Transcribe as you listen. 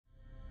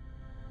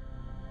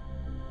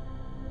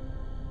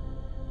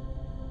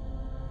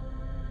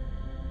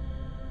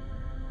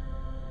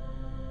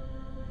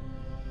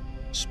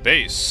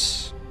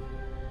Space.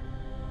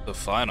 The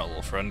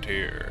final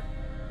frontier.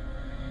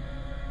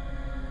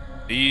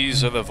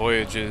 These are the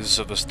voyages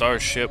of the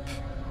starship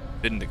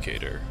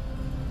Vindicator.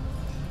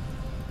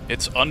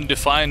 Its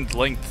undefined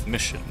length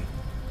mission: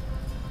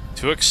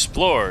 to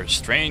explore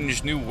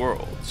strange new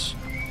worlds.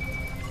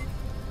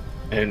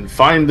 And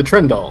find the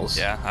Trendalls.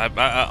 Yeah, I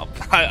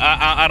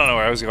don't know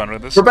where I was going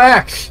with this. We're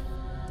back!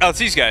 Oh, it's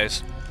these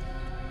guys.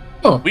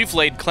 Oh. We've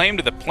laid claim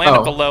to the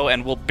planet below,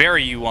 and we'll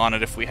bury you on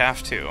it if we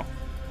have to.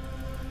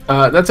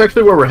 That's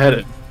actually where we're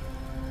headed.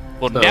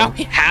 Well, so. Now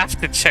we have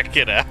to check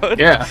it out.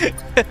 Yeah.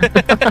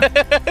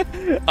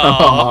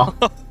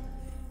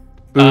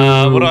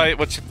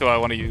 What ship do I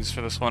want to use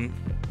for this one?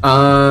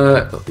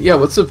 Yeah,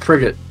 what's the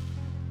frigate?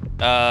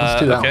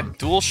 Let's do that one.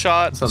 Dual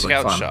shot, Sounds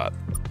scout like fun.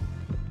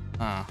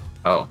 shot.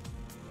 Oh.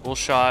 Dual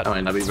shot. That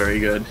might not be very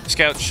good.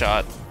 Scout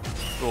shot.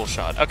 Dual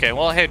shot. Okay,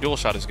 well, hey, dual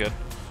shot is good.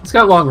 It's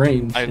got long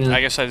range.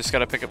 I guess I just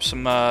gotta pick up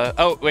some,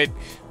 oh, wait.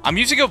 I'm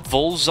using a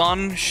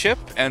Volzon ship,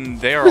 and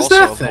they are What's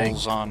also a that thing?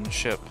 Volzon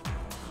ship.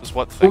 Is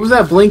what thing? What was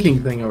that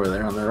blinking thing over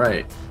there on the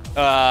right?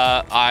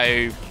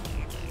 I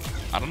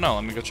don't know.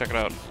 Let me go check it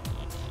out.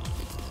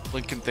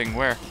 Blinking thing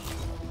where?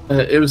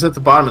 It was at the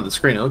bottom of the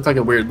screen. It looked like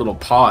a weird little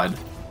pod.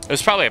 It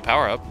was probably a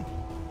power-up.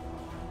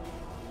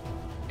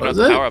 What Was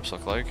do it? power-ups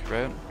look like,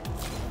 right?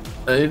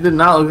 It did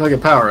not look like a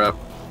power-up.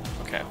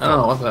 Okay. I don't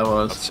know what that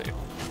was. Let's see.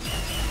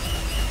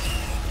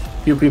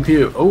 Pew pew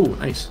pew. Oh,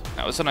 nice.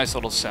 That was a nice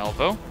little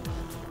salvo.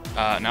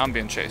 Now I'm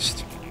being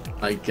chased.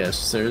 I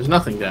guess there's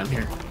nothing down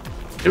here.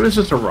 It was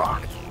just a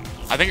rock.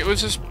 I think it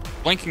was just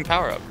blinking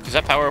power-up, because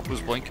that power-up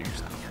was blinking.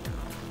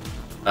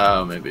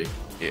 Oh, maybe.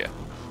 Yeah.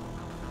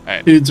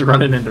 Alright. Dudes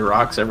running into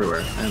rocks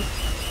everywhere. Man.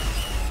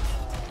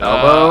 I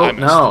Elbow?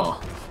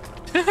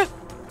 missed. No.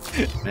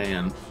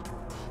 Man.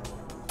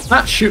 It's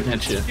not shooting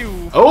at you.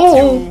 Pew,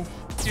 Oh!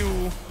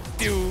 pew,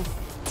 pew,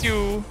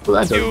 pew, Well,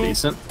 that does pew,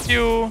 decent.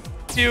 pew,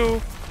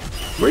 pew.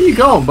 Where are you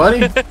going,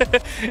 buddy?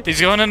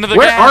 He's going into the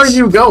Where gas. are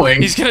you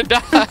going? He's gonna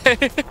die.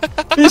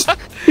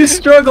 he's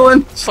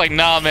struggling. It's like,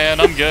 nah, man,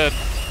 I'm good.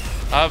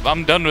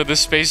 I'm done with this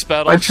space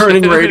battle. My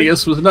turning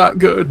radius was not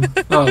good.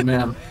 Oh,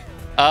 man.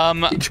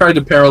 He tried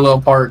to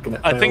parallel park and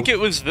it I failed. think it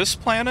was this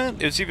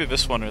planet. It was either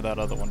this one or that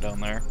other one down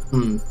there.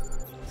 Hmm.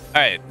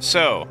 Alright,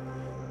 so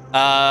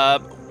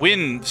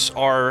winds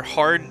are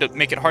hard to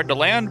make it hard to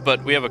land,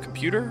 but we have a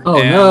computer. Oh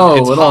and no,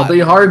 it's it'll hot. be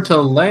hard to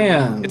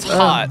land. It's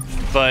hot,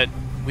 but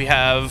we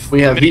have heat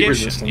mitigation.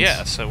 resistance.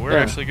 Yeah, so we're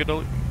actually good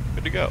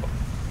to go.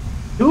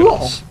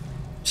 Cool.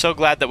 So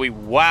glad that we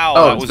wow.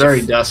 Oh, that it's was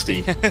very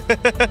dusty.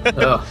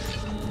 Ugh.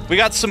 We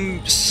got some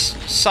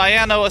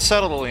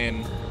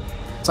cyanoacetylene.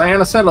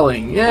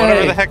 Cyanacetylene, yay!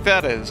 Whatever the heck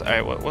that is. All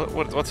right,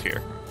 what's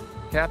here?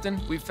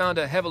 Captain, we found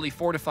a heavily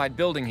fortified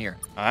building here.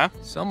 Uh-huh.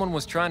 Someone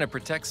was trying to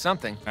protect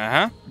something.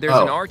 Uh-huh. There's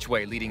an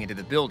archway leading into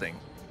the building,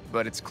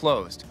 but it's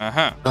closed.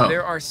 Uh-huh. Oh.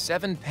 There are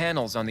 7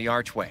 panels on the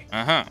archway,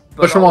 Uh-huh.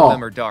 but Push them all all. of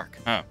them are dark.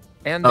 Oh.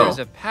 And there's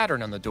a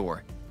pattern on the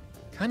door,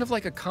 kind of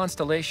like a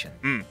constellation.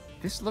 Hmm.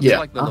 This looks Yeah.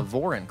 like the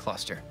Urin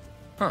cluster.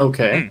 Huh.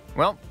 Okay.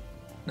 Well,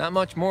 not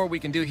much more we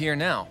can do here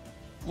now.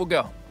 We'll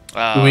go.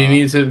 Do we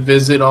need to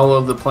visit all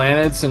of the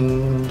planets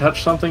and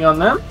touch something on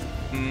them?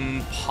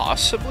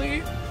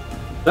 Possibly?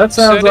 That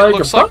sounds Said it like a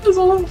looks like-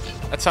 puzzle.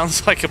 That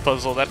sounds like a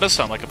puzzle. That does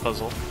sound like a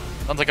puzzle.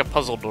 Sounds like a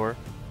puzzle door.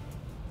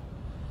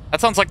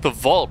 That sounds like the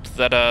vault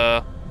that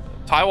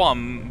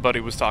Tywom buddy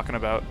was talking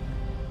about.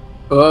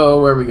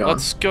 Oh, where are we going?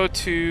 Let's go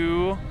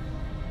to...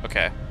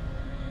 Okay.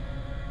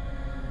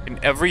 And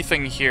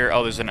everything here...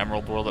 Oh, there's an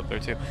emerald world up there,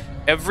 too.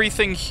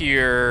 Everything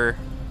here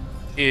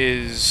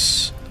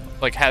is...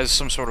 like, has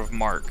some sort of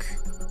mark.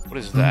 What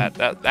is that?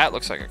 That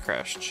looks like a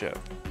crashed ship.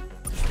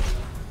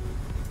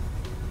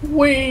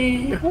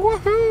 Whee!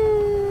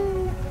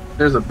 Woohoo!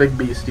 There's a big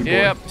beastie boy.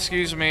 Yep,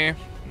 excuse me.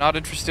 Not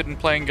interested in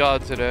playing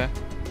God today.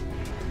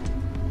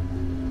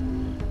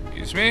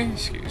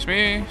 Excuse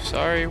me.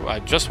 Sorry, I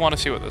just want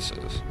to see what this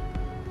is.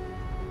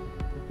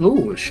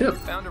 Ooh, a ship.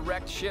 Found a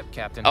wrecked ship,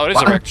 Captain. Oh, it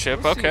is a wrecked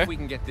ship. Let's see Okay. if we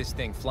can get this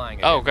thing flying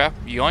Oh, again.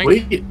 okay. Yoink.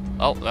 Wait,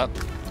 Oh, that.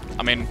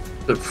 I mean,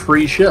 the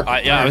free ship.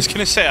 yeah, I was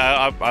gonna say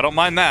I don't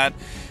mind that.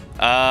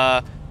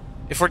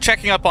 If we're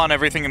checking up on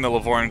everything in the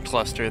Livoran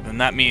cluster, then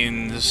that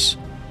means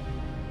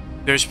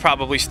there's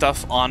probably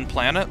stuff on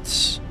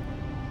planets,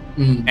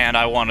 and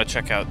I want to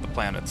check out the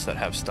planets that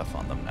have stuff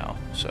on them now.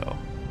 So.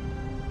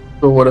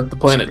 But what if the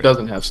planet Secret.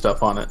 doesn't have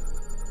stuff on it?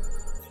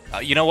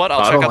 You know what? I'll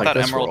I check don't out like that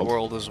this Emerald world.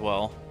 world as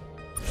well.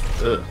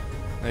 Ugh.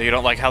 You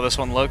don't like how this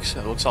one looks?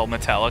 It looks all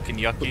metallic and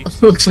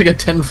yucky. Looks like a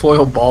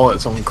tinfoil ball that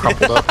someone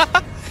crumpled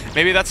up.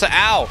 Maybe that's a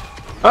ow.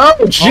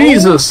 Oh,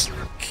 Jesus!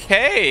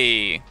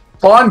 Okay.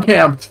 Spawn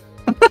camped.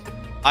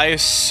 I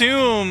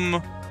assume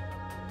that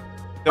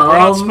we're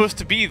not supposed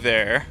to be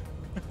there.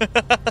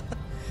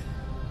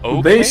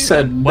 Okay. They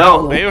said no.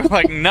 Well, they were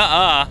like,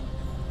 nuh-uh.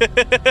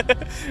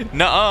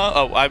 Nuh-uh.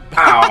 Oh,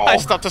 Ow. I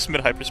stopped this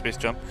mid-hyperspace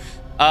jump.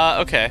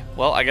 Okay.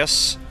 Well, I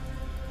guess...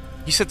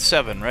 He said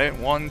 7, right?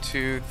 1,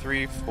 2,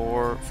 3,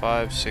 4,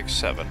 5, 6,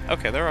 7.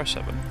 Okay, there are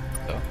 7.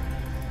 So.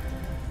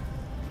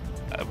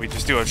 We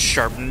just do a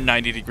sharp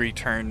 90-degree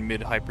turn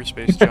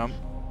mid-hyperspace jump.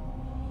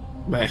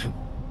 Man.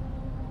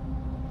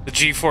 The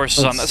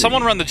G-forces on that.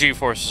 Someone run the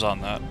G-forces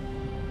on that.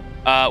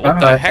 What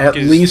the heck at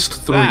is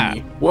least 3. that?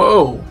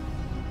 Whoa.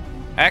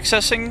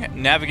 Accessing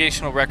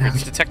navigational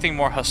records, detecting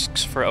more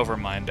husks for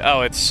Overmind.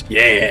 Oh, it's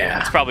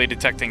probably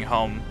detecting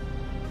home,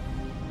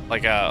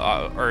 like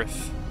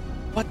Earth.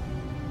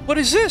 What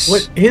is this?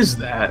 What is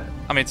that?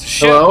 I mean, it's a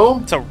ship. Hello?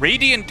 It's a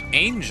radiant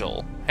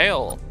angel.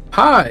 Hail.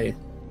 Hi.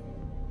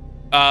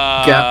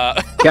 Uh.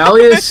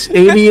 Gallius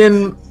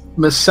Adian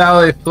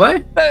Masale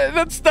Play?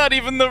 That's not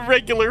even the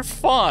regular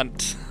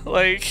font.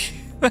 Like.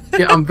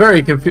 Yeah, I'm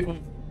very confused.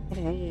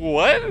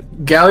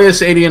 What?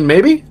 Gallius Adian,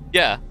 maybe?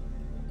 Yeah.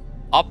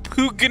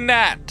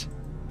 Apugnat.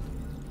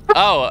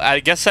 Oh,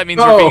 I guess that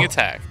means we're being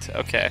attacked.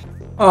 Okay.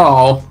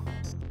 Oh.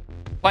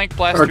 Flank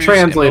blasters. Our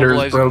translator is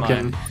immobilize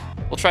broken. mine.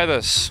 We'll try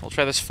this. We'll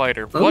try this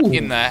fighter. Ooh. What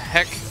in the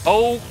heck?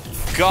 Oh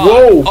god.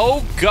 Whoa.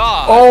 Oh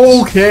god.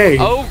 Okay.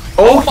 Oh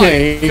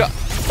okay. my god.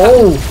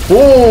 Oh.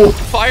 Whoa.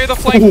 Fire the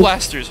flank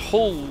blasters.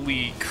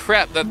 Holy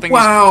crap! That thing.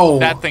 Wow.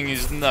 That thing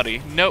is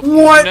nutty. Nope.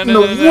 What no, in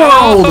no, the no,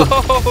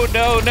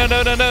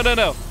 world?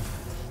 No.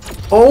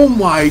 Oh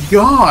my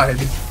god.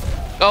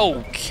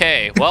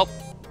 Okay. Well.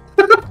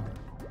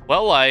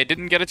 Well, I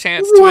didn't get a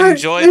chance to What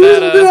enjoy is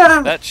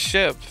that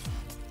ship.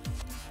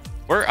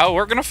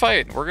 We're gonna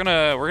fight. We're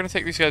gonna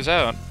take these guys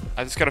out.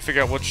 I just gotta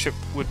figure out what ship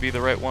would be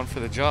the right one for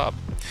the job.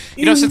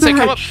 You know, since they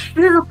come up,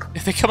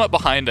 if they come up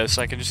behind us,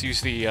 I can just use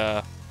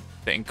the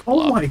ink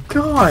blob. Oh my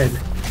god.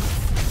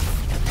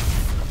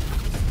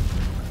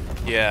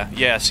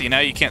 Yeah. See, now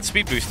you can't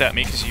speed boost at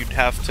me because you'd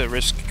have to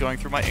risk going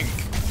through my ink.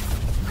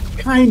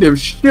 What kind of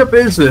ship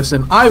is this?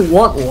 And I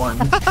want one.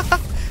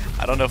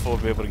 I don't know if we'll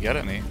be able to get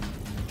any.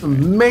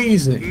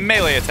 Amazing.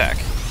 Melee attack.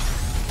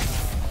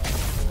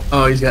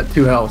 Oh, he's got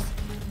 2 health.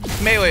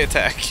 Melee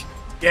attack.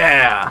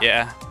 Yeah.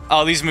 Yeah.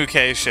 Oh, these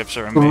Muke ships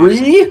are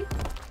amazing. 3?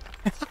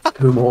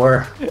 2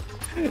 more.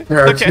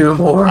 There are 2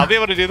 more. I'll be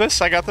able to do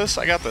this. I got this.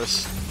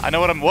 I know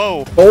what I'm.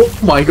 Whoa. Oh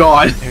my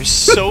god. They're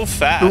so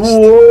fast.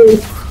 Whoa.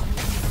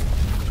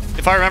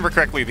 If I remember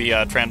correctly, the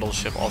Trandle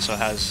ship also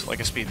has like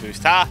a speed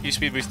boost. Ah, you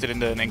speed boosted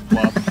into an ink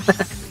blob.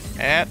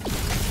 And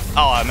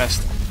oh, I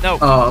missed. No.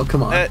 Oh,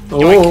 come on.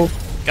 Yoink.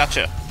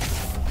 Gotcha.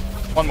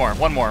 One more.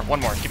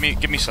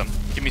 Give me some.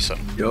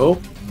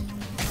 Yo.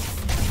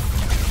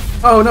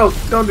 Oh no!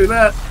 Don't do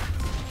that.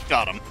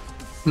 Got him.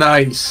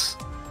 Nice.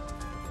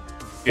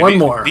 Dude, One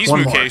more. These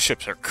Muke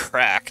ships are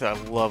cracked. I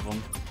love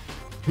them.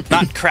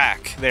 Not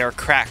crack. They are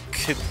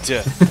cracked.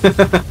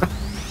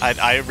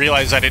 I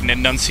realized I didn't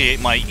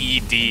enunciate my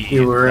ED.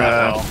 You were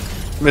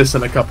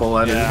missing a couple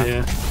letters.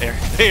 Yeah.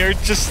 They are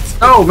just.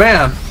 Oh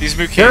man. These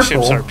Muke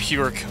ships are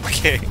pure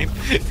cocaine.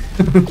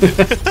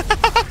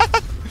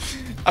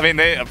 I mean,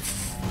 they.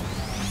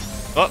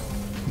 Oh.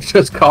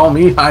 Just call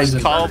me Heisenberg.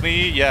 Just call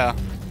me, yeah.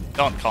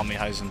 Don't call me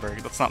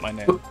Heisenberg. That's not my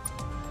name.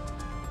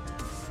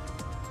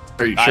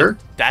 Are you sure?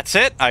 That's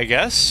it, I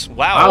guess.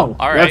 Wow.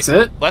 All right. That's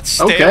it? Let's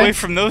stay away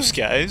from those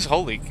guys.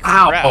 Holy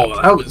crap.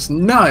 Ow, that was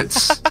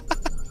nuts.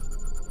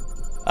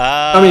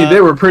 I mean,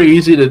 they were pretty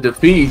easy to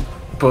defeat,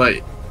 but...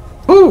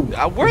 Whew,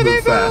 were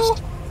they,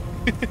 fast.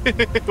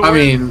 I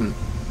mean...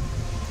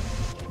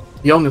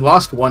 You only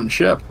lost 1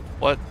 ship.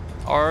 What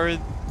are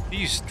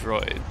these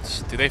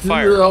droids? Do they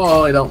fire?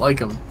 Oh, I don't like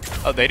them.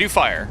 Oh, they do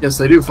fire. Yes,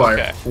 they do fire.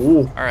 Okay. Ooh.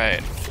 All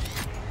right.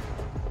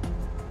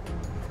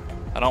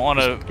 I don't want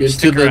to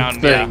stick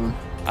around. Yeah.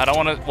 I don't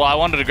want to. Well, I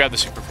wanted to grab the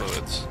super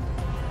fluids.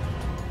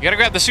 You gotta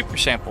grab the super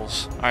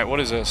samples. All right. What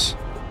is this?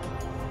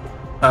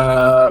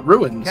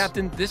 Ruins.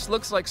 Captain, this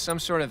looks like some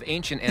sort of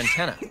ancient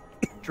antenna.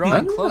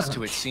 Drawing close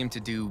to it seemed to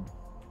do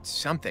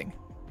something,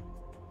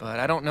 but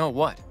I don't know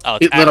what. Oh,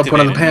 it's it lit up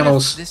one of the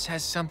panels. This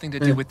has something to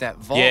do with that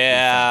vault.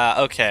 Yeah.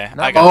 Okay.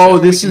 Oh,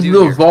 this is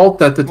the vault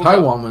that the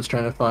Tywom was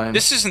trying to find.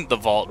 This isn't the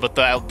vault, but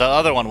the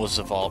other one was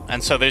the vault,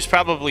 and so there's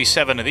probably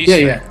 7 of these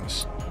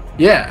things.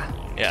 Yeah.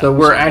 So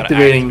we're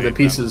activating the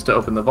pieces to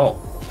open the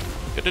vault.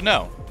 Good to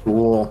know.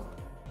 Cool.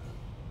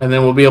 And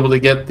then we'll be able to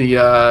get the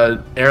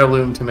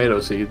heirloom tomato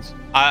seeds.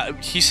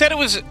 He said it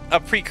was a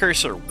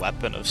precursor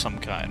weapon of some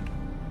kind.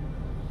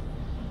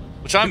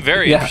 Which I'm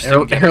very interested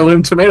in getting.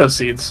 Heirloom tomato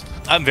seeds.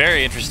 I'm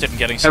very interested in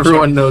getting some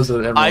Everyone knows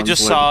that I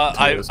just saw...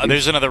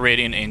 there's another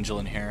Radiant Angel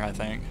in here, I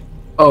think.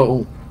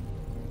 Oh.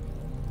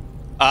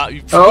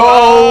 God!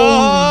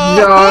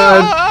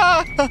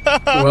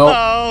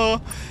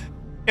 Well...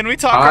 Can we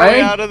talk our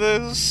way out of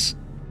this?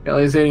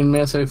 Realizing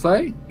massive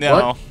fight?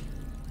 No.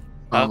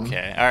 What?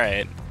 Okay,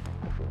 alright.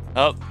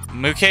 Oh,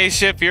 Muke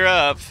ship, you're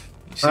up.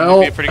 You seem to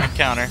be a pretty good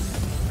counter.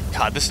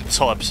 God, this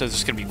whole episode is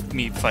just gonna be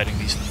me fighting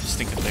these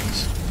stinking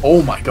things.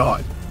 Oh my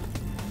god.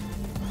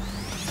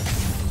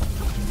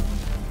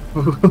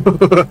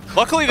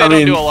 Luckily, they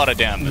don't do a lot of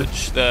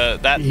damage.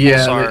 That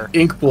the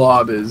ink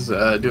blob is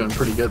doing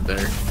pretty good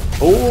there.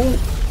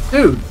 Oh,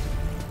 dude.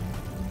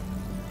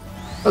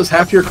 That was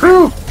half your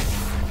crew.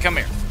 Come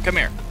here.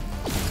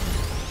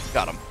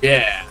 Got him.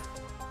 Yeah.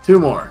 2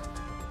 more.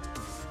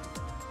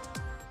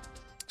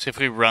 So if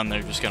we run,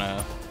 they're just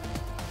gonna...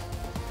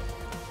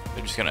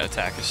 They're just gonna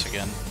attack us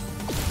again.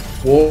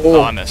 Whoa.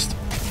 Oh, I missed.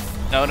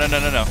 No, no, no,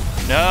 no, no.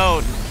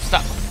 No,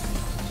 stop.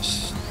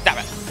 Stop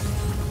it.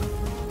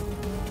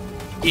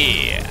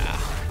 Yeah.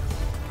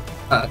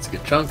 Ah, that's a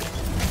good chunk.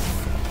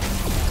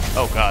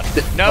 Oh, God.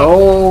 No.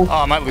 Oh.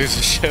 Oh, I might lose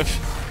the ship.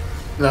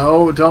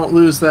 No, don't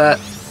lose that.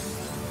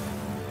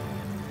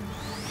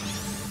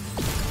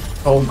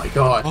 Oh my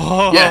god.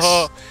 Oh,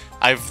 yes.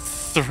 I have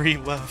 3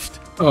 left.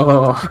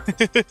 Oh.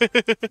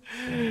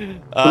 3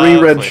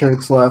 red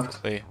shirts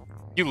left. Wait.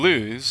 You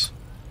lose.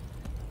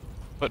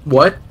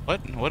 What?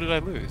 What did I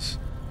lose?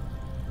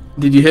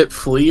 Did you hit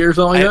flee or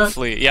something I like hit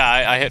flee. Yeah,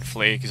 I hit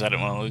flee because I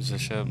didn't want to lose the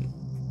ship.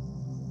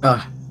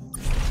 that?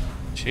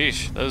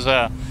 Sheesh.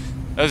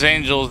 Those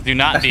angels do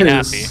not be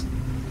happy.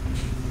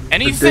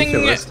 Anything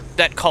ridiculous.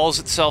 that calls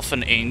itself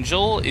an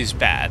angel is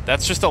bad.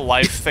 That's just a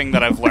life thing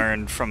that I've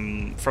learned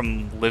from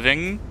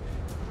living.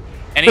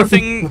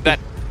 Anything that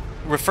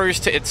refers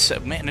to its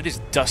man, it is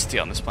dusty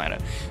on this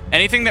planet.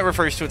 Anything that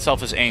refers to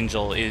itself as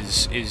angel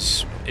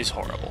is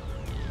horrible.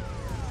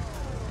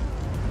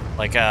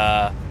 Like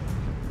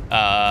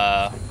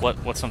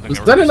what's something? Is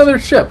that another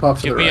ship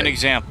off to Give the me right? an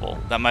example.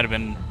 That might have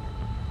been.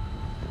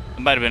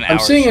 It might have been. I'm our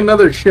seeing ship.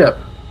 another ship.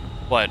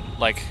 What?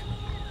 Like.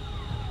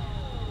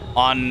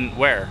 On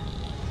where?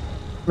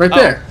 Right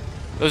there.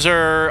 Those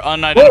are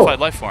unidentified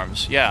life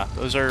forms. Yeah,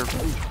 those are.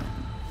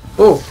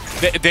 Oh.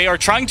 They are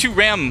trying to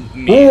ram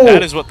me. Whoa.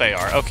 That is what they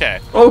are. Okay.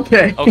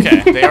 Okay.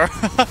 Okay. They are.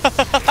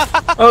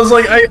 I was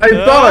like, I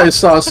thought I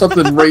saw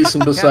something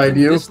racing beside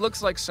Captain, you. This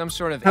looks like some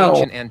sort of How?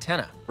 ancient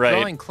antenna. Right.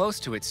 Drawing close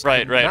to it.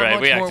 Right. Not much We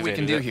more we activated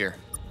can do it. here.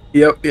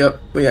 Yep.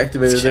 We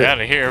activated Let's get it. out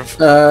of here.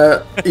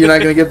 You're not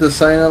gonna get the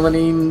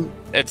cyanolamine.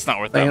 It's not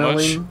worth that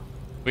much.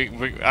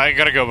 I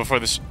gotta go before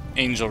this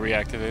angel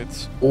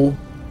reactivates. Oh.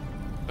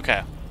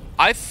 Okay.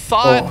 I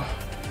thought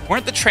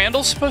weren't the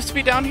Trandals supposed to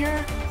be down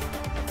here?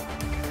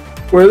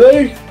 Were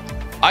they?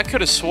 I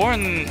could have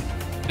sworn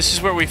this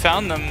is where we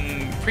found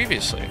them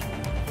previously.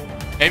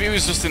 Maybe it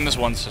was just in this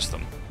one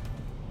system.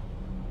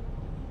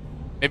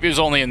 Maybe it was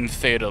only in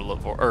Beta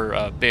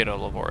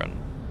Lavorin.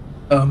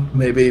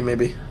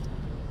 Maybe.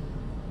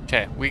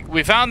 Okay,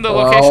 we found the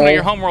location of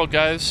your homeworld,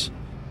 guys.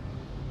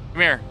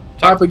 Come here.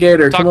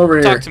 Propagator, come over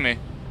here. Talk to me.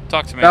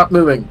 Talk to me. Stop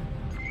moving.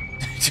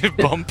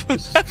 Bump.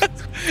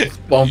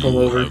 Bump him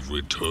over. You have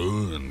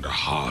returned,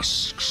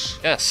 husks.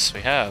 Yes,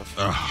 we have.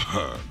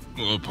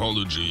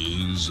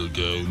 Apologies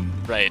again.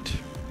 Right.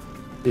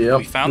 Yep.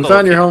 We found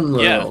your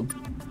homeworld.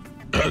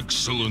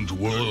 Excellent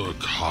work,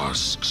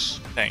 husks.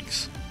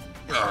 Thanks.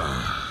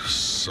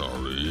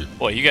 Sorry.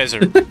 Boy, you guys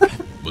are.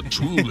 But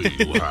truly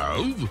you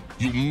have.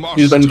 You must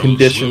He's been tell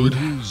conditioned. us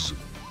where it is.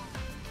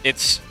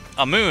 It's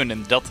a moon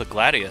in Delta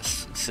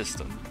Gladius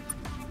system.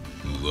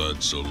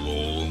 That's a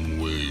long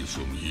way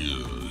from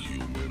here,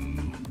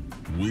 human.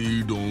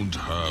 We don't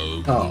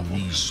have the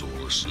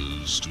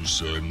resources to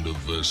send a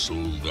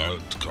vessel that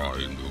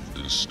kind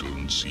of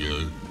distance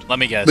yet. Let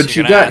me guess. But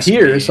you're you gonna got ask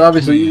here, me- so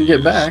obviously you can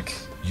get back.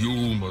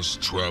 You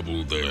must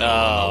travel there on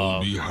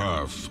our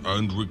behalf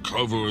and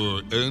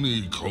recover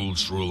any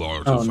cultural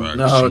artifacts.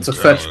 No, it's a you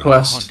fetch can.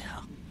 quest.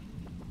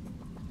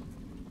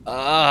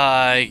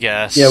 I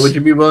guess. Yeah, would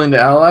you be willing to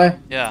ally?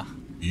 Yeah.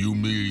 You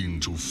mean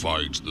to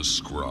fight the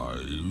scribe?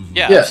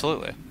 Yeah, Yeah.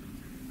 absolutely.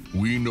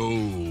 We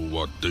know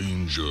what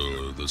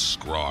danger the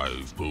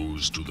scribe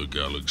posed to the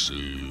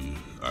galaxy,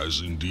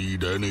 as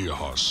indeed any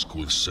husk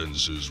with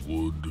senses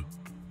would.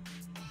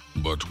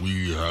 But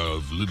we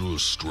have little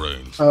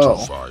strength to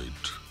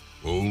fight.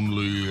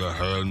 Only a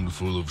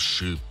handful of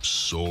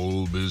ships,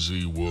 all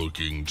busy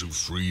working to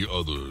free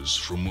others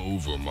from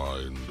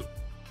Overmind.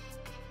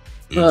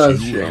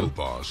 If you help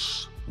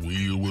us,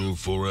 we will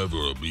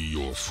forever be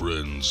your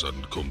friends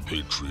and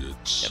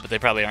compatriots. Yeah, but they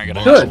probably aren't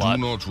gonna But help a lot.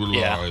 do not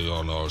rely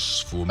on us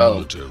for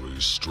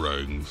military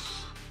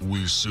strength.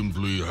 We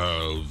simply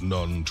have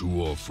none to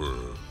offer.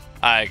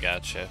 I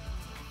gotcha.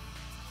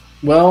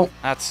 Well,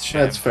 That's a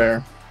shame. that's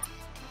fair.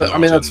 But, I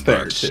mean, that's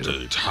fair, too.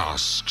 State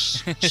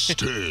husks.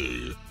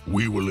 Stay.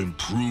 We will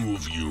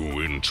improve you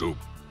into...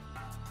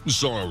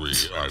 Sorry.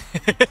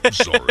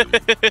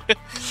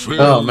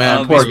 Oh,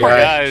 man, poor These poor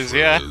guy. guys,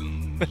 yeah.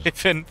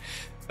 They've been...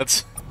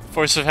 That's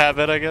force of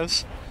habit, I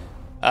guess.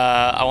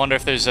 I wonder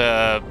if there's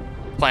a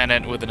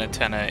planet with an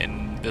antenna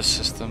in this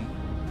system.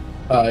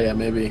 Yeah,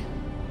 maybe.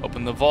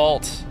 Open the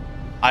vault.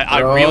 I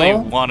really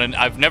want to...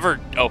 I've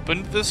never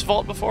opened this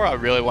vault before. I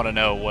really want to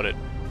know what it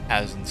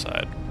has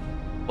inside.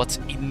 What's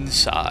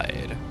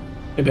inside?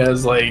 It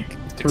has like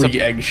three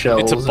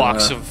eggshells. It's a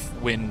box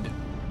of wind.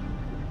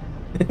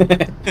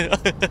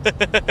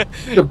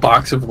 The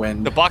box of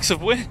wind. The box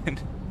of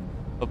wind.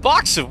 A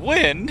box of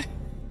wind?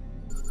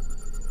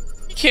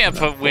 You can't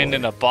put wind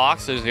in a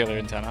box. There's the other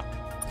antenna.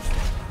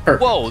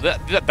 Perfect. Whoa,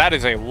 that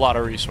is a lot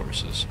of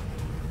resources.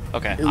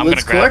 Okay,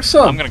 Let's collect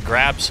some. I'm gonna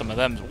grab some of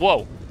them.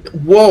 Whoa.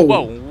 Whoa.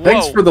 Whoa.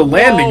 Thanks for the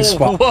landing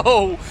spot.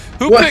 Whoa.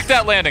 Who What? picked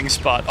that landing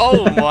spot?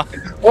 Oh my.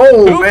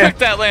 Oh, Who man. picked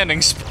that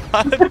landing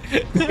spot?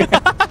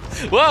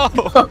 Whoa.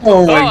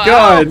 Oh my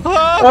god.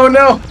 ow. Oh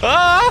no.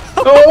 Ah.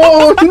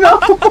 Oh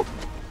no.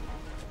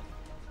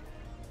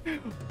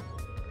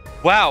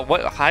 Wow,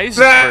 what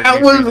Heisenberg?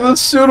 That was the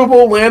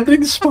suitable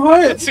landing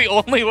spot. It's the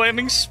only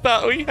landing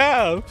spot we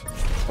have.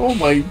 Oh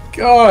my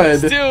god.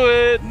 Let's do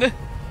it.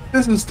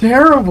 This is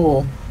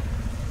terrible.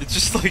 It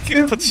just like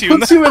It puts you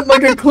in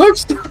like a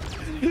cliff.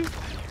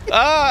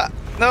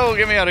 No,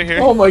 get me out of here.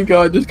 Oh my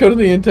god, just go to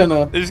the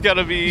antenna. There's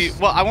gotta be.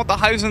 Well, I want the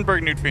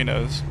Heisenberg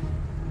neutrinos.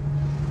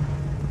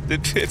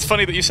 It's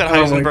funny that you said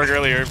Heisenberg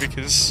earlier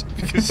because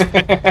there's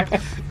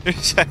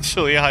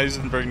actually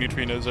Heisenberg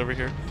neutrinos over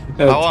here.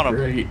 That's I want them.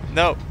 great.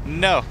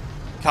 No.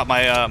 God,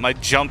 my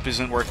jump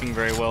isn't working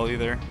very well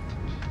either.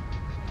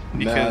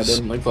 Nah, it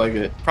doesn't look like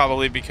it.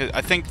 Probably because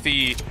I think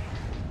the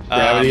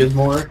Gravity is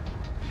more?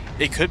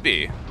 It could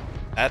be.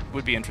 That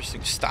would be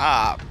interesting.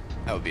 Stop.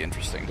 That would be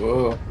interesting.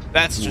 Whoa.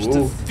 That's just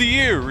a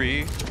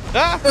theory.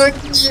 Ah! Oh, I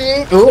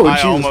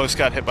Jesus. almost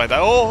got hit by that.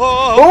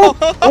 Oh!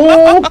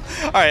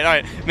 All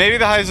right. Maybe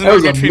the Heisenberg That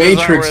was a neutrinos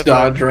Matrix aren't worth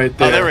dodge it. right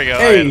there. Oh, there we go.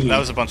 Hey. All right, that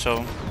was a bunch of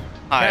them.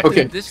 Hi. Captain,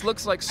 Okay. This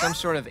looks like some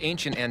sort of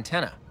ancient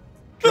antenna.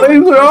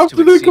 Laser off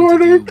to the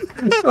corner.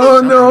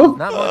 Oh no.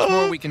 Not much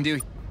more we can do.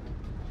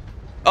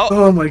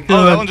 Oh my Oh, that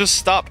god. one just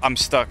stopped. I'm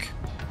stuck.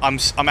 I'm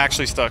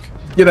actually stuck.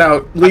 Get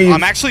out. Leave.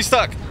 I'm actually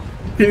stuck.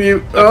 Can you?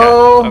 Okay,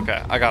 Oh.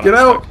 okay, I got it. Get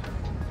out.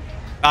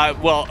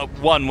 Well,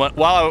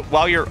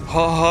 while you're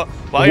Whoa.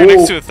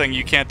 next to a thing,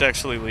 you can't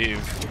actually leave.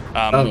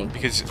 Oh.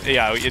 Because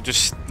yeah, it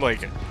just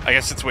like I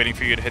guess it's waiting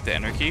for you to hit the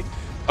enter key.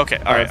 Okay,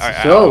 all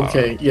right. Go.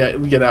 Okay. Yeah.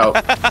 We get out.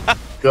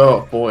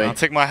 Go, boy. I'll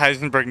take my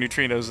Heisenberg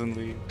neutrinos and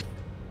leave.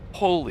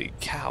 Holy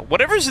cow!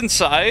 Whatever's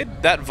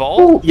inside that vault.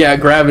 Ooh, yeah.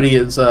 Gravity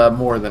is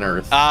more than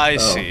Earth. I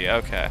so. see.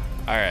 Okay.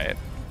 All right.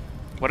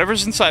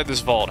 Whatever's inside this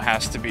vault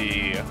has to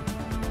be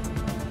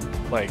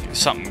like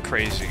something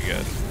crazy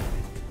good,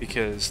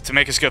 because to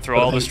make us go through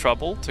all this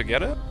trouble to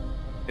get it,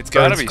 it's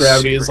gotta be.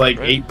 Gravity is super like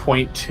good,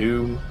 right?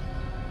 8.2.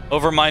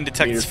 Overmind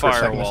detects meters per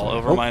second or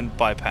firewall. something. Overmind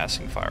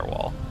bypassing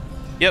firewall.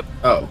 Yep.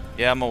 Oh.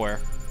 Yeah, I'm aware.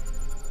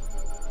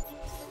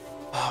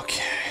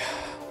 Okay.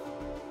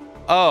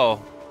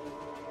 Oh.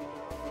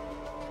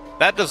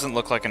 That doesn't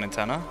look like an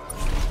antenna.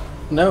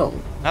 No.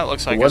 That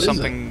looks like What is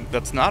something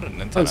that's not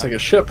an antenna. Looks like a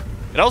ship.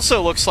 It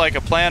also looks like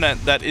a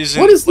planet that isn't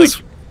What is like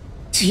this?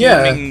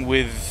 teeming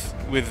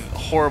with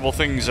horrible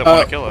things that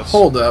want to kill us.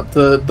 Hold up.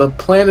 The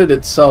planet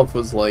itself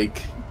was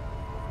like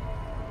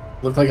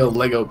looked like a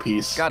Lego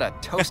piece. Got a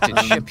toasted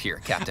ship here,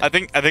 Captain. I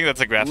think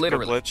that's a graphical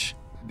Literally. glitch.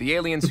 The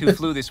aliens who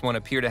flew this one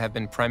appear to have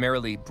been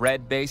primarily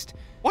bread-based.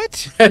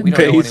 What? We don't know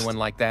Bread-based. anyone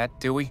like that,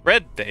 do we?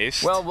 Bread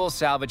based. Well, we'll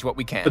salvage what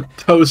we A can.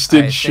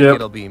 toasted I ship. think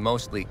it'll be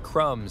mostly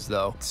crumbs,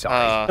 though.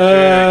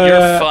 Sorry.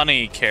 You're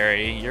funny,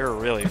 Carrie. You're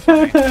really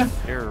funny.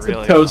 You're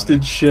really toasted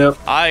funny. ship.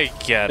 I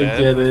get I it.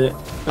 get it.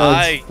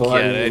 I That's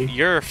get it.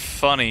 You're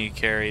funny,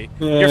 Carrie.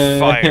 You're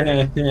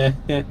fired.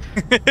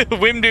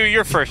 Wimdu,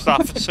 you're first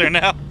officer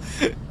now.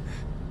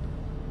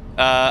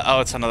 Oh,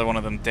 it's another one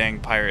of them dang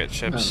pirate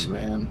ships. Oh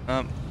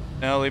man.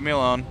 No, leave me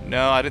alone.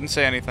 No, I didn't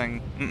say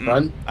anything.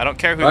 Run. I don't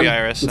care who Run. the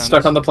IRS It's sends.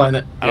 stuck on the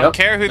planet. I don't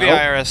care who the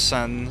IRS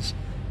sends.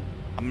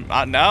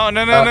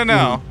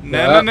 No.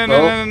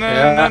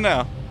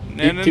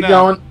 Keep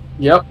going.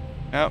 Yep.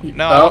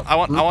 No. I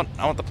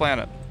want the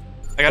planet.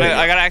 I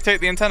gotta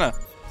activate the antenna.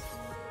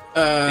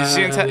 Is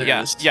the antenna?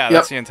 Yeah,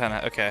 that's the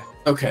antenna. Okay.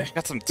 Okay.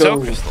 Got some Go.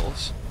 toe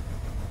crystals.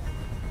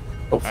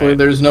 Hopefully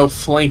there's no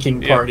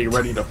flanking party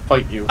ready to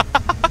fight you.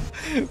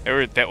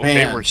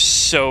 They were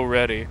so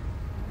ready.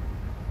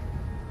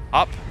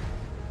 Up.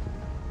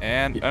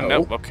 And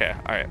nope. Okay.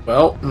 All right.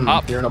 Well,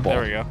 Up. you're in a ball.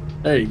 There we go.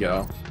 There you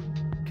go.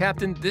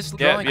 Captain, this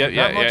drawing,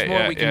 not much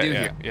more we can do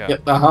here.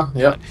 Yep.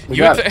 Yep. We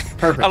You got would it. thi-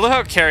 Perfect. I love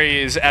how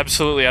Carrie is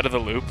absolutely out of the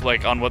loop,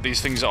 like on what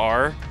these things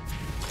are.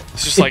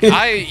 It's just like you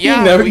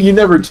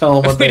never tell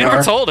him what we they never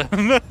are. told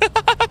him.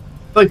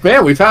 Like,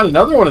 man, we found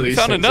another one of these.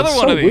 Found things. another It's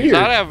one so of these. Weird.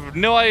 I have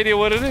no idea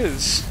what it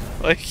is.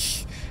 Like,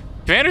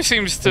 Commander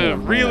seems to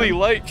really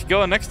like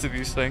going next to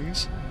these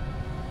things.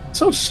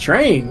 So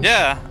strange.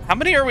 Yeah. How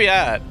many are we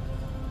at?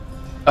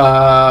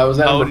 Was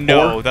that Oh number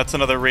no, 4? that's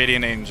another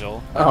Radiant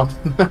Angel. Oh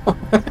no.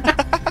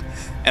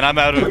 And I'm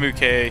out of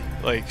Muke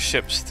like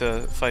ships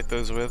to fight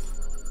those with.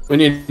 We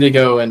need to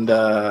go and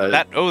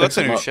that's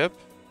a new ship.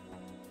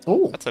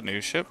 Oh. That's a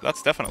new ship.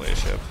 That's definitely a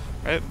ship,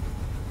 right?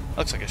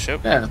 Looks like a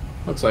ship. Yeah,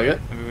 looks like it.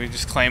 Maybe we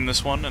just claim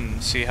this one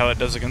and see how it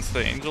does against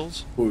the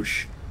Angels.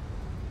 Whoosh.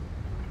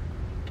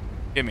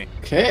 Gimme.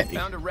 Okay.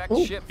 Found a wrecked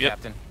Oh. ship, Yep.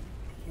 Captain.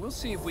 We'll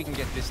see if we can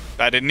get this.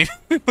 I didn't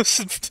even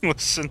listen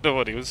to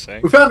what he was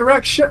saying. We found a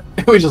wrecked ship.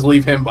 We just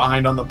leave him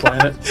behind on the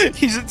planet.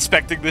 He's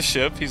inspecting the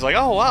ship. He's like,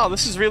 oh wow,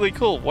 this is really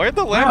cool. Where'd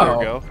the lander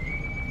Wow. go?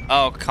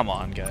 Oh, come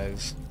on,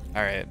 guys.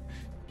 Alright.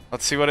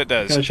 Let's see what it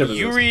does. What kind of ship is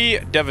Uri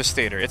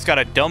Devastator. It's got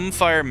a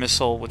dumbfire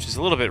missile, which is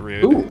a little bit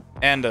rude. Ooh.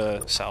 And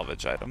a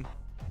salvage item.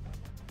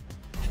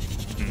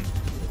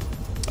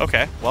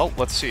 Okay, well,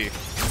 let's see.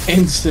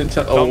 Instant.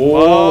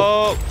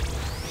 Oh.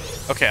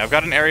 Okay, I've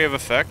got an area of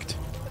effect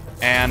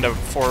and a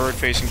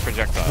forward-facing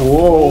projectile.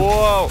 Whoa.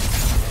 Whoa.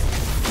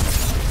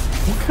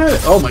 What kind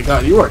of? Oh my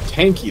god, you are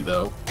tanky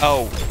though.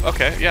 Oh,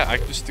 okay. Yeah, I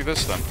can just do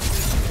this then.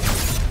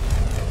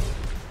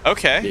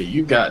 Okay. Yeah,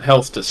 you got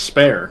health to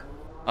spare.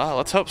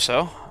 Let's hope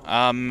so.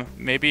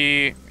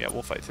 Maybe... Yeah,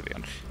 we'll fight to the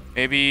end.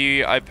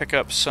 Maybe I pick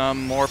up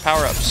some more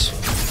power-ups.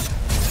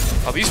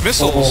 Oh, these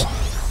missiles...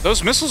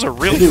 Those missiles are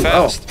really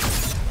fast.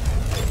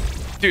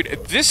 Dude,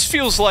 this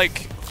feels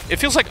like... It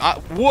feels like...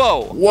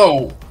 whoa!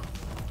 Whoa!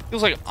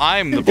 Feels like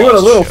I'm the boss. You went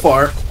a little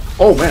far.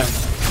 Oh, man.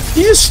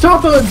 You just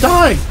stopped on a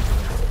dime!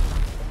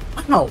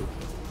 Wow.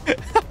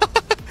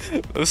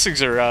 Those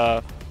things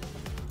are,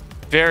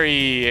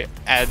 very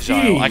agile.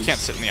 Jeez. I can't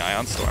sit in the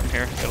Ion Storm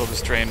here. It'll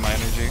just drain my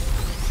energy.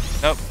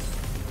 Nope.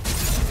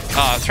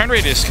 Turn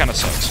radius kind of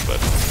sucks, but...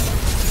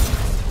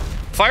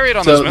 Fire rate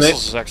on those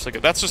missiles is actually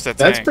good. That's just a tank.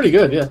 That's pretty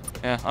good, yeah.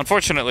 Yeah,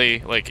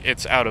 unfortunately, like,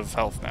 it's out of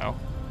health now.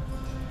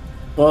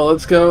 Well,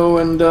 let's go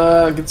and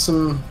get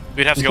some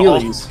We'd have to go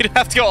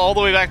all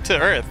the way back to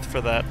Earth for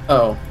that.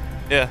 Oh.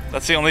 Yeah,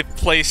 that's the only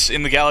place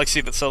in the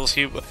galaxy that sells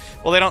humans.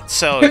 Well, they don't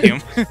sell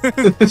humans.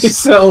 They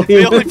sell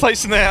humans. The only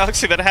place in the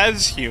galaxy that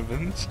has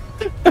humans.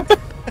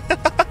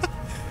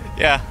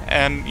 Yeah,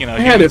 and, you know...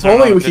 Man, if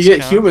only we could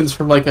get humans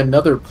from, like,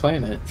 another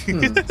planet.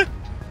 The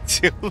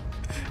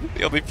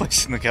only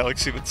place in the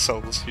galaxy that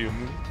sells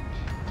humans.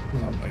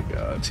 Oh my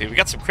god. See, we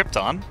got some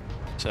Krypton.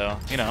 So,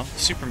 you know,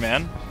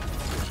 Superman.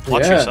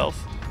 Watch yourself.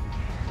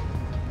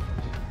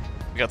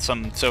 We got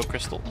some Soul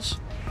Crystals.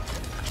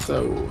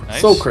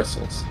 Nice. Soul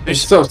Crystals.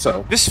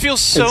 So. This feels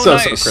so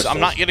nice. I'm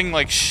not getting,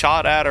 like,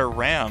 shot at or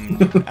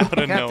rammed out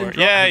of nowhere.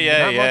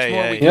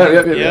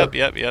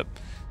 Yep.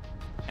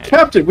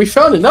 Captain, we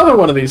found another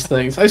one of these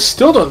things. I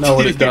still don't know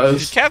what it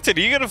does. Captain,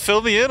 are you gonna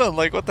fill me in on,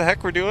 like, what the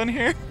heck we're doing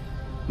here?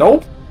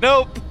 Nope.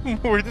 Nope.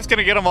 We're just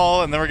gonna get them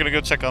all, and then we're gonna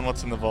go check on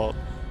what's in the vault.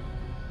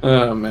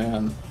 Oh,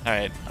 man.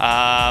 Alright,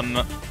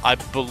 I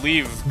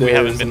believe we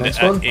haven't been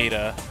to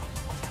Ada.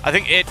 I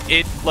think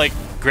it like,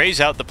 grays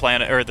out the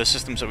planet, or the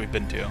systems that we've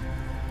been to.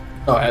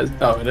 Oh,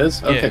 it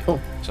is? Okay, cool.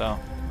 So,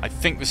 I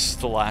think this is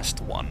the last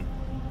one.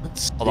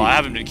 Although I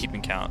haven't been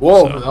keeping count.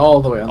 Whoa, so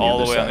all the way on the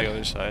other side. on the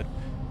other side.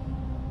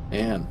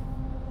 Man.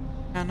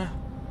 I know.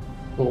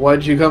 Well,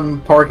 why'd you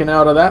come parking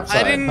out of that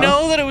side? I didn't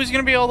know that it was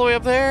gonna be all the way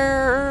up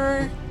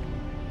there.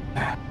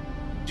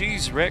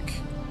 Jeez, Rick.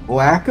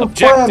 Lack of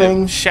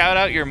planning. Shout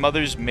out your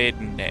mother's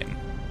maiden name.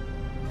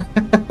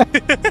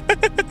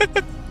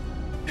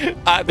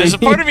 There's a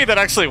part of me that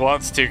actually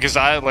wants to, because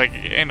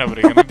ain't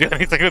nobody gonna do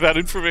anything with that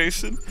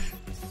information.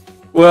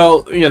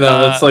 Well, you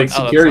know, that's like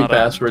security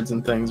passwords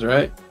and things,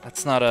 right?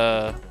 That's not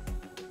an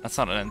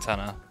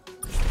antenna.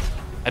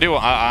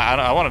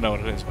 I want to know what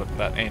it is, but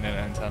that ain't an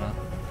antenna.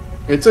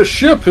 It's a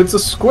ship. It's a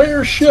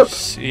square ship.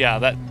 Yeah,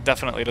 that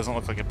definitely doesn't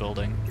look like a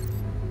building.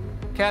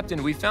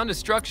 Captain, we found a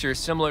structure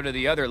similar to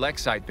the other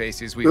Lexite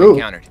bases we've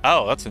encountered.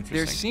 Oh, that's interesting.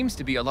 There seems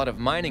to be a lot of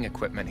mining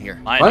equipment here.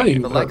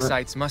 Mining the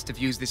Lexites must have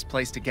used this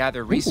place to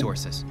gather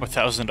resources. What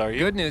thousand are you?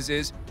 Good news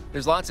is,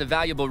 there's lots of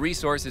valuable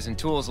resources and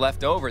tools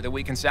left over that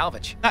we can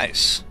salvage.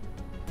 Nice.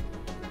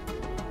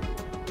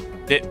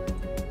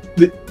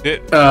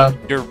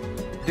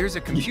 There's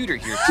a computer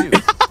here too.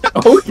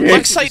 Okay.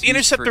 Lexite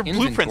interceptor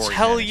blueprints.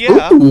 Hell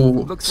yeah.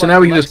 Ooh. So now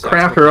we can just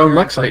craft our own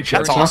Lexite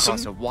ships. That's awesome.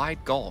 Across a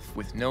wide gulf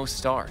with no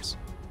stars.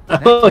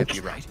 That could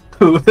be right.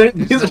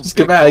 These are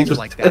schematics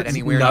like that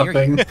anywhere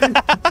nothing. Near you.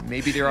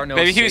 Maybe there are no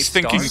Maybe he was safe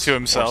thinking stars to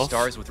himself. Or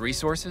stars with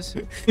resources.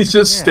 He's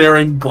just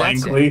staring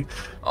blankly.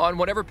 On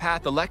whatever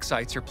path the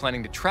Lexites are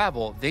planning to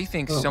travel, they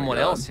think someone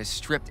else has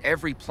stripped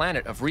every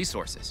planet of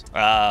resources.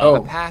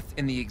 A path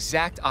in the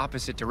exact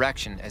opposite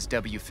direction as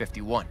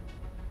W51.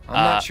 I'm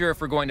not sure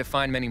if we're going to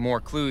find many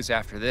more clues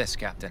after this,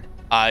 Captain.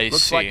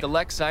 Looks like the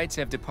Lexites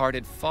have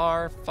departed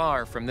far,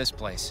 far from this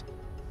place.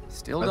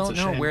 Still don't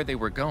know where they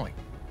were going,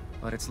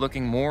 but it's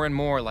looking more and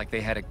more like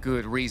they had a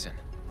good reason.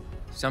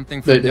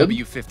 Something from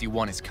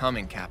W51 is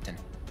coming, Captain,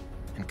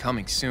 and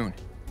coming soon.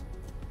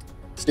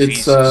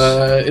 It's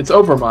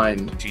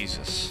Overmind.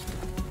 Jesus.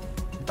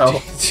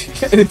 Oh,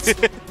 it's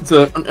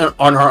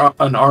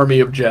an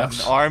army of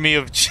Jeffs. An army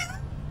of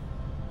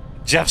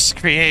Jeff's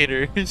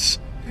creators.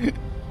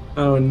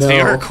 Oh no. The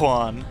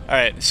Urquan.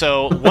 Alright,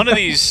 so one of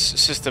these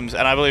systems,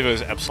 and I believe it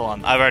was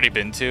Epsilon, I've already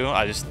been to,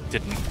 I just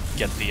didn't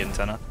get the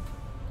antenna.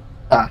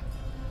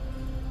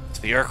 It's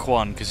the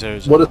Urquan, because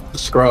there's... What is the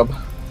scrub?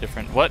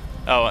 Different... What?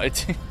 Oh,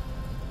 it's...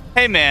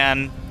 Hey,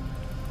 man.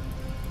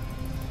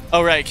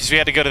 Oh, right, because we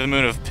had to go to the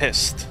moon of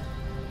Pissed.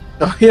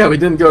 Oh, yeah, we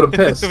didn't go to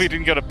Pissed. We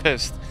didn't go to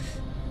Pissed.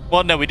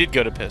 Well, no, we did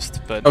go to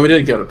Pissed, but... Oh, we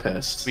did go to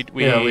Pissed.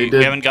 We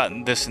haven't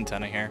gotten this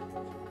antenna here.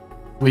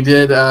 We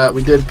did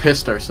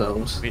pissed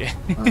ourselves.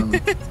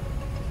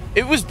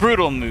 It was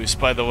Brutal Moose,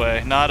 by the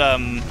way, not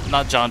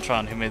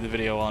JonTron who made the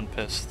video on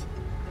Pissed.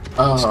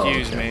 Oh,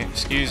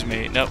 Excuse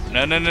me. Nope.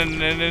 No.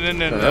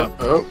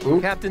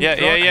 Captain, Yeah.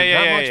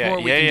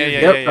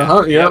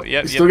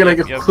 Still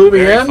gonna clue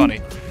me in? Funny.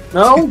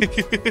 No.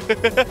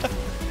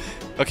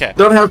 Okay.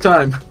 Don't have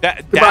time.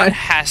 That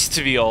has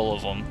to be all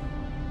of them.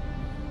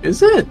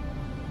 Is it?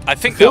 I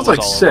think feels that was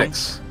like all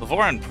 6. of them.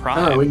 Lavoran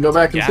Prime. Oh, we can go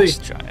back and Gas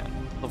see. Giant.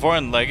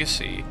 Lavoran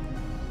Legacy.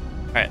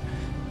 Alright,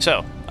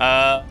 so,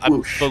 I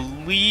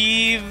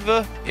believe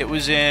it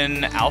was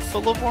in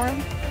Alpha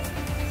Lavoran?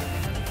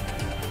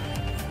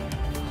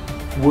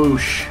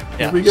 Whoosh.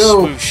 Yeah, Here we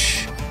go.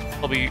 Swoosh.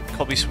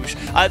 Colby swoosh.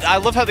 I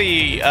love how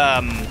the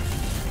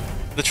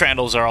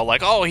Trandals are all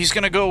like, oh, he's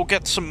gonna go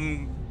get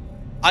some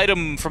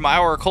item from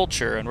our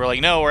culture, and we're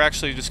like, no, we're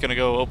actually just gonna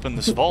go open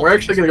this vault. We're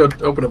actually gonna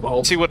go open a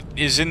vault. See what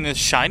is in this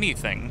shiny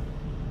thing.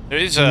 There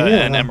is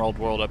an emerald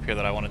world up here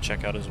that I want to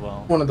check out as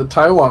well. One of the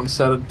Tywom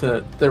said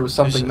that there was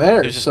something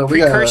there. There's so a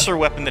precursor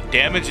weapon that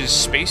damages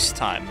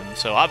space-time, and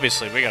so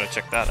obviously we gotta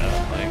check that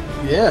out.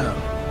 Like, yeah.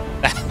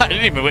 I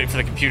didn't even wait for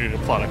the computer to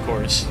plot a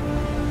course.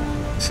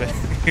 So,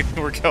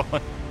 we're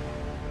going.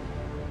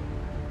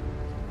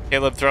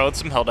 Caleb, throw out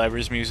some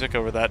Helldivers music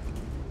over that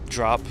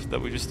drop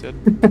that we just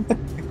did.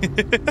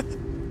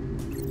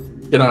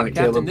 Get on it, Caleb.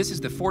 Captain, this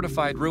is the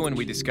fortified ruin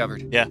we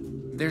discovered. Yeah.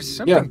 There's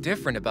something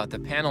different about the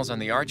panels on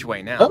the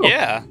archway now. Oh.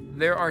 Yeah.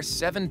 There are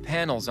 7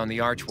 panels on the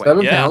archway.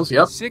 7 panels,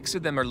 yep. 6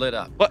 of them are lit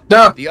up. What?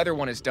 No. The other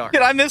one is dark.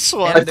 Did I miss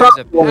one? I thought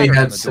we only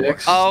had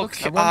 6. Oh,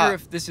 I wonder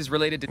if this is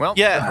related to... Well,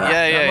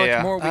 yeah.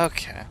 More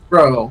Okay.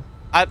 Bro.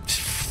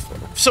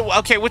 So,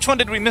 okay, which one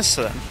did we miss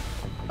then?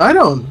 I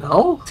don't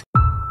know.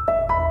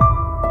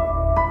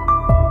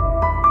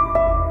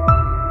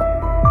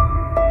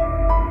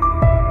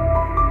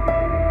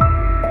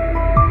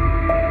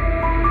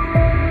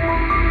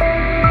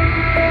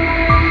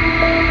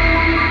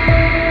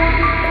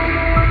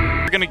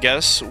 Gonna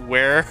guess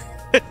where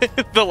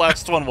the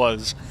last one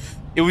was.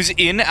 It was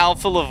in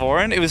Alpha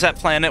Lavorin. It was that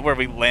planet where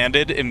we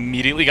landed,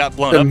 immediately got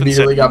blown up, and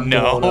said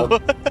no.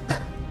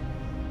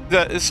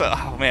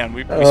 Oh man,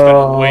 we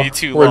spent way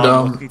too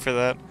long looking for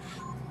that.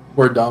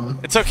 We're dumb.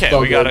 It's okay,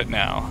 we got it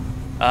now.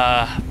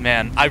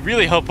 Man, I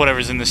really hope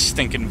whatever's in this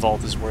stinking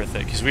vault is worth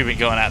it, because we've been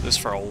going at this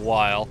for a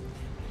while.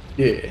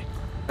 Yeah.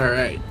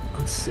 Alright,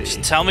 let's see.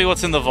 Just tell me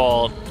what's in the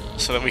vault,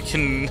 so that we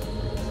can...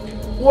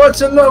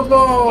 What's in the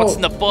vault? What's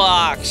in the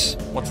box?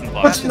 What's in the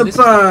box? What's in the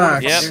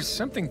box? Yep. There's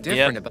something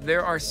different about.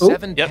 There are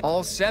 7. Yep.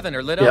 All 7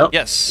 are lit up.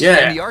 Yes. Yeah.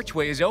 And the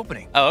archway is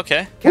opening. Oh,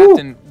 okay.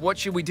 Captain, what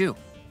should we do?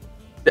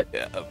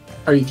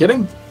 Are you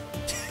kidding?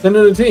 Send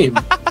in a team.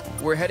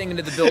 We're heading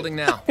into the building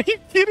now. Are you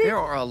kidding? There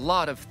are a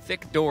lot of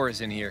thick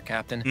doors in here,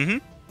 Captain. Mm-hmm.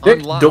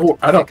 Thick door.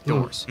 I don't. Thick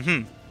doors.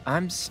 Mm-hmm.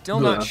 I'm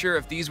still not sure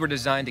if these were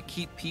designed to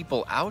keep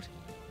people out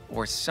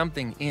or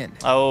something in.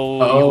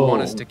 Oh. You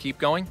want us to keep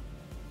going?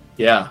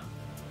 Yeah.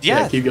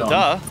 Yeah, keep going.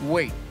 Duh.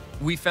 Wait,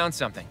 we found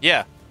something.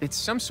 Yeah. It's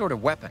some sort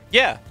of weapon.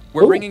 Yeah.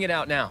 We're bringing it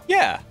out now.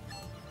 Yeah.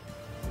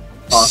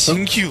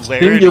 Awesome.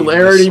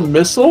 Singularity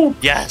missile?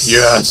 Yes.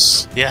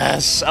 Yes.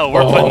 Yes. Oh,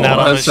 we're putting that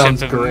on the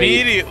ship great.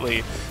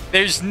 Immediately.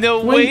 There's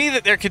no way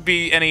that there could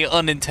be any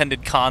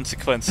unintended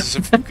consequences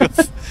of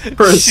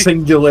for a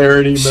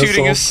singularity missile.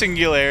 Shooting a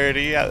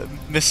singularity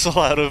missile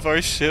out of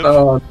our ship.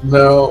 Oh,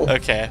 no.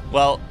 Okay.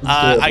 Well,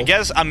 I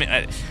guess, I mean...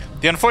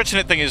 the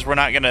unfortunate thing is we're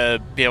not going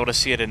to be able to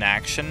see it in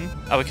action.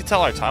 Oh, we could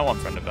tell our Tywom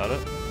friend about it.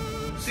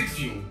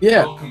 16.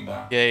 Yeah. Welcome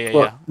back.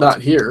 Yeah.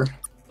 Not here.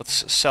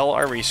 Let's sell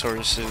our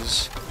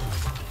resources,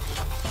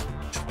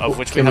 of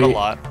which we had a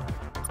lot.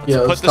 Yeah,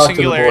 Put let's the talk to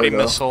singularity the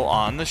boy, missile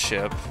on the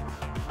ship.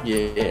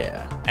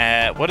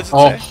 Yeah. What does it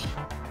say?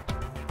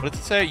 What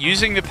does it say?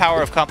 Using the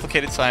power of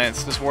complicated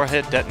science, this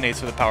warhead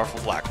detonates with a powerful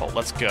black hole.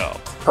 Let's go.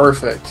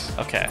 Perfect.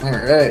 Okay. All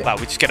right. Wow,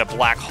 we just get a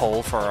black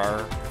hole for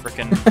our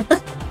freaking...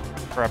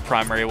 for our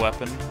primary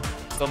weapon.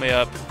 Fill me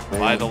up.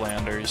 Buy the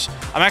landers.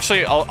 I'm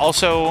actually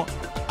also...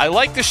 I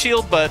like the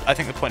shield, but I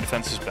think the point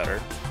defense is better.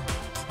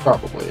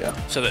 Probably, yeah.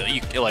 So that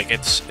you like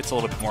it's a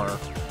little bit more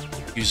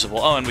usable.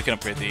 Oh, and we can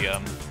upgrade the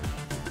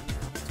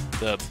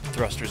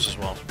thrusters as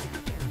well.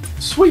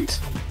 Sweet.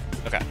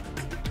 Okay.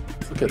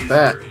 Look at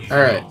that. All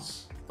right.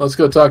 Let's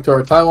go talk to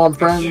our Tywom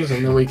friends,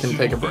 and then we can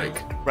take a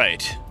break.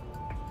 Right.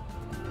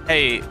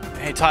 Hey,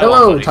 Tywom.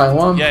 Hello, buddy.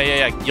 Tywom.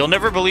 Yeah. You'll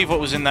never believe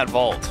what was in that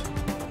vault.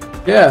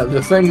 Yeah,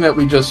 the thing that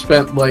we just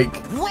spent like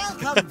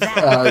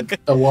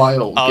a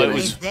while getting.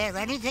 Is there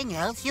anything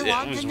else you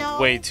want to know? It was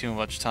way too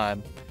much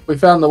time. We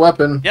found the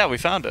weapon. Yeah, we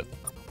found it.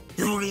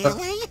 Really?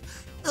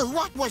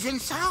 What was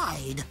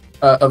inside?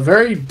 A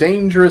very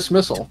dangerous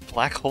missile.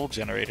 Black hole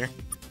generator.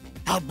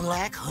 A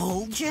black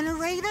hole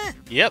generator?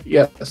 Yep.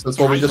 Yes, that's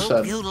what we just I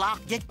hope said. you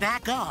locked it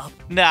back up.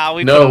 Nah,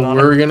 we No, put it on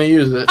we're gonna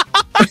use it.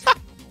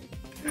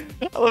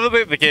 I love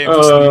that the game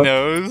just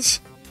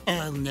knows.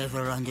 I'll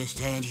never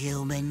understand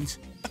humans.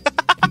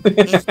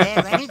 Is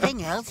there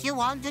anything else you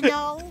want to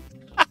know?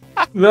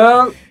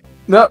 No,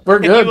 we're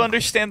good. Can you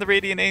understand the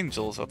Radiant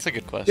Angels? That's a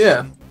good question.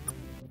 Yeah.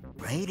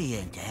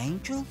 Radiant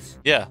Angels?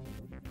 Yeah.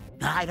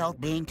 I don't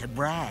mean to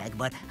brag,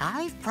 but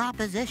I've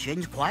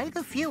propositioned quite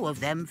a few of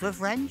them for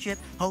friendship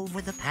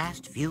over the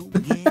past few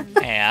years.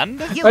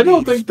 And? I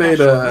don't think they'd,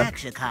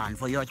 lexicon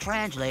for your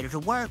translator to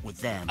work with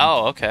them.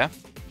 Oh, okay.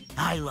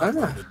 I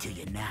look it to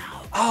you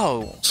now.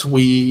 Oh.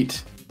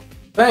 Sweet.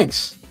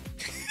 Thanks.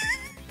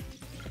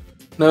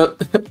 No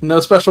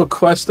special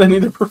quest I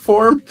need to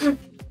perform.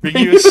 Bring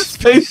you a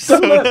space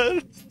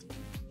soda.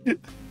 Summit.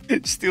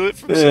 Steal it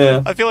from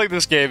someone. I feel like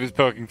this game is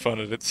poking fun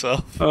at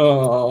itself.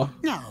 Oh.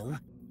 No.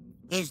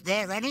 Is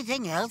there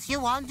anything else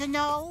you want to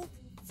know?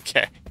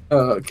 Okay.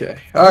 Okay.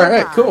 All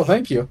right. Cool.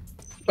 Thank you.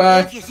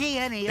 Bye. If you see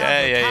any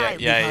other time,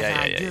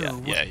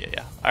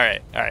 Yeah. All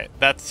right.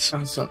 That's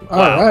awesome.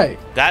 Wow. All right.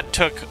 That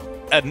took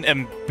an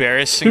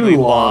embarrassingly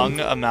long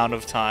amount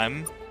of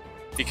time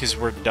because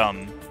we're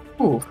dumb.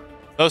 Ooh.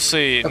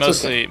 Mostly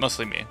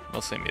me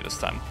this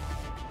time.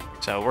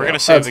 So we're gonna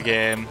save the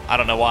game. I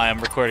don't know why I'm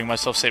recording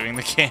myself saving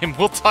the game.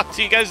 We'll talk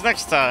to you guys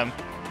next time.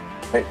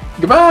 Hey,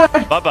 goodbye.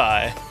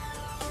 Bye-bye.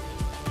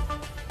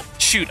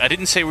 Shoot, I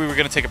didn't say we were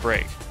gonna take a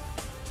break.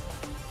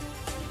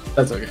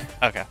 That's okay.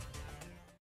 Okay.